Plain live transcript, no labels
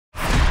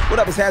What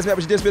up, it's HazMatt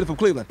with your Dishin from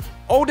Cleveland.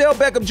 Odell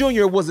Beckham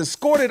Jr. was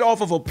escorted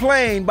off of a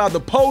plane by the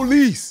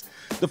police.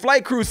 The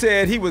flight crew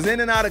said he was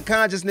in and out of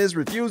consciousness,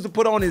 refused to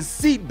put on his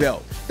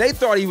seatbelt. They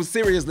thought he was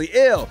seriously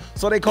ill,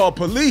 so they called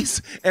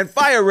police and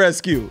fire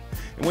rescue.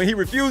 And when he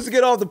refused to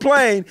get off the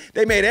plane,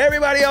 they made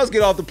everybody else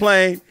get off the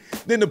plane.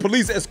 Then the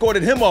police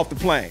escorted him off the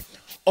plane.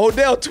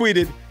 Odell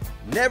tweeted,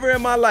 "Never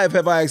in my life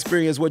have I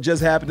experienced what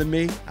just happened to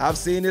me. I've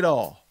seen it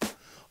all."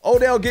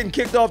 Odell getting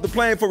kicked off the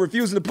plane for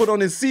refusing to put on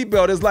his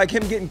seatbelt is like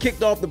him getting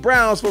kicked off the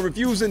Browns for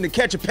refusing to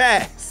catch a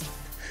pass.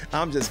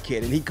 I'm just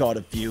kidding, he caught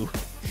a few.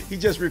 He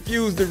just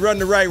refused to run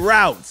the right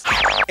routes.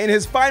 In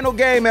his final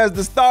game as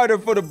the starter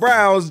for the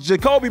Browns,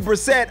 Jacoby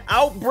Brissett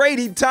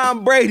out-Brady'd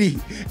Tom Brady,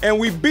 and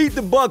we beat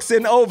the Bucs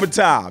in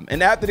overtime.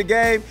 And after the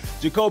game,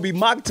 Jacoby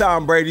mocked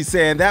Tom Brady,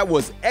 saying that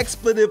was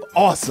expletive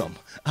awesome.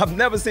 I've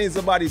never seen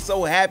somebody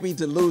so happy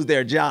to lose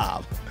their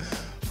job.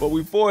 But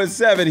we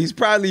 4-7, he's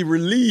probably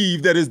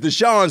relieved that it's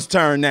Deshaun's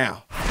turn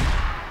now.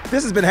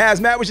 This has been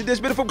HazMatt with your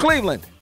Dishin from Cleveland.